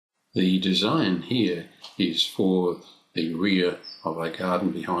The design here is for the rear of a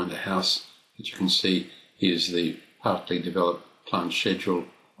garden behind a house. As you can see, here's the partly developed plant schedule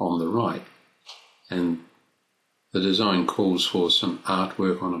on the right. And the design calls for some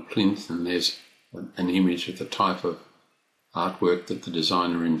artwork on a plinth, and there's an image of the type of artwork that the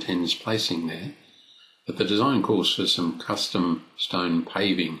designer intends placing there. But the design calls for some custom stone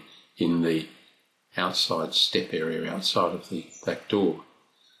paving in the outside step area outside of the back door.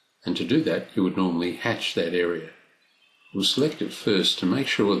 And to do that, you would normally hatch that area. We'll select it first to make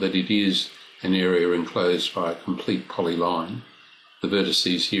sure that it is an area enclosed by a complete polyline. The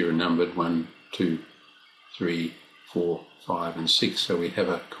vertices here are numbered 1, 2, 3, 4, 5 and 6, so we have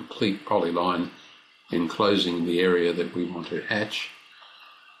a complete polyline enclosing the area that we want to hatch.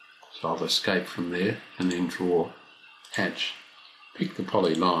 So I'll escape from there and then draw hatch. Pick the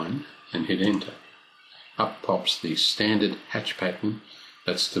polyline and hit enter. Up pops the standard hatch pattern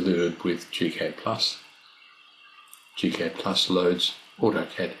that's delivered with gCADPlus. gCADPlus loads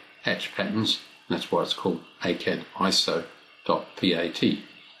AutoCAD hatch patterns, and that's why it's called ACAD-ISO.PAT.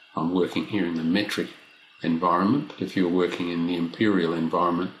 I'm working here in the metric environment, but if you're working in the imperial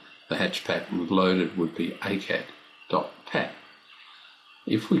environment, the hatch pattern loaded would be ACAD.PAT.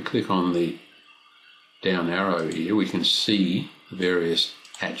 If we click on the down arrow here, we can see the various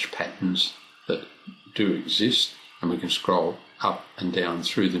hatch patterns that do exist, and we can scroll up and down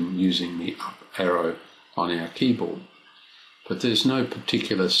through them using the up arrow on our keyboard. But there's no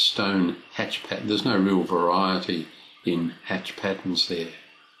particular stone hatch pattern, there's no real variety in hatch patterns there.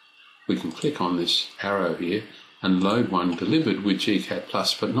 We can click on this arrow here and load one delivered with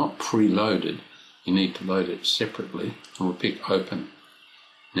gCADPlus, but not preloaded. You need to load it separately, and we'll pick open.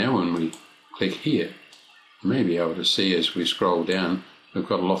 Now when we click here, you may be able to see as we scroll down, we've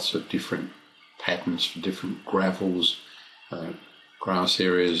got lots of different patterns for different gravels. Grass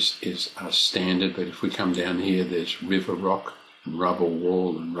areas are standard, but if we come down here, there's river rock and rubble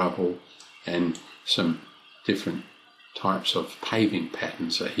wall and rubble, and some different types of paving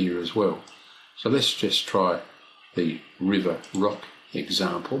patterns are here as well. So let's just try the river rock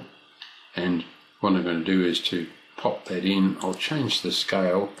example, and what I'm going to do is to pop that in. I'll change the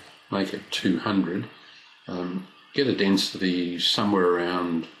scale, make it 200, get a density somewhere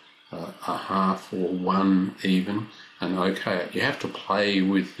around a half or 1 even, and OK it. You have to play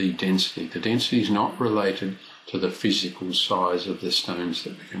with the density. The density is not related to the physical size of the stones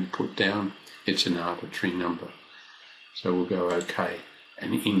that we can put down. It's an arbitrary number. So we'll go OK,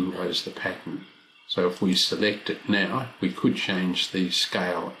 and in goes the pattern. So if we select it now, we could change the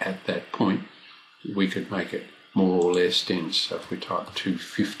scale at that point. We could make it more or less dense. So if we type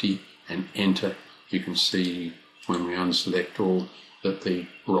 250 and enter, you can see when we unselect all that the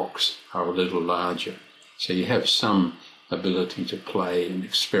rocks are a little larger. So you have some ability to play and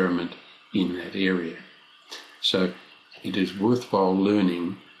experiment in that area. So it is worthwhile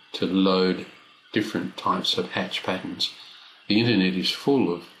learning to load different types of hatch patterns. The internet is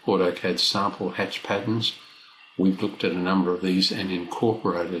full of AutoCAD sample hatch patterns. We've looked at a number of these and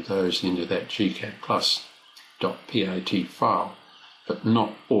incorporated those into that gCADPlus.pat file, but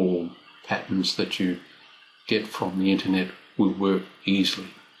not all patterns that you get from the internet will work easily,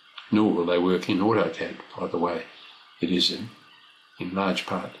 nor will they work in AutoCAD, by the way. It is in large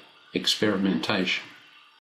part experimentation.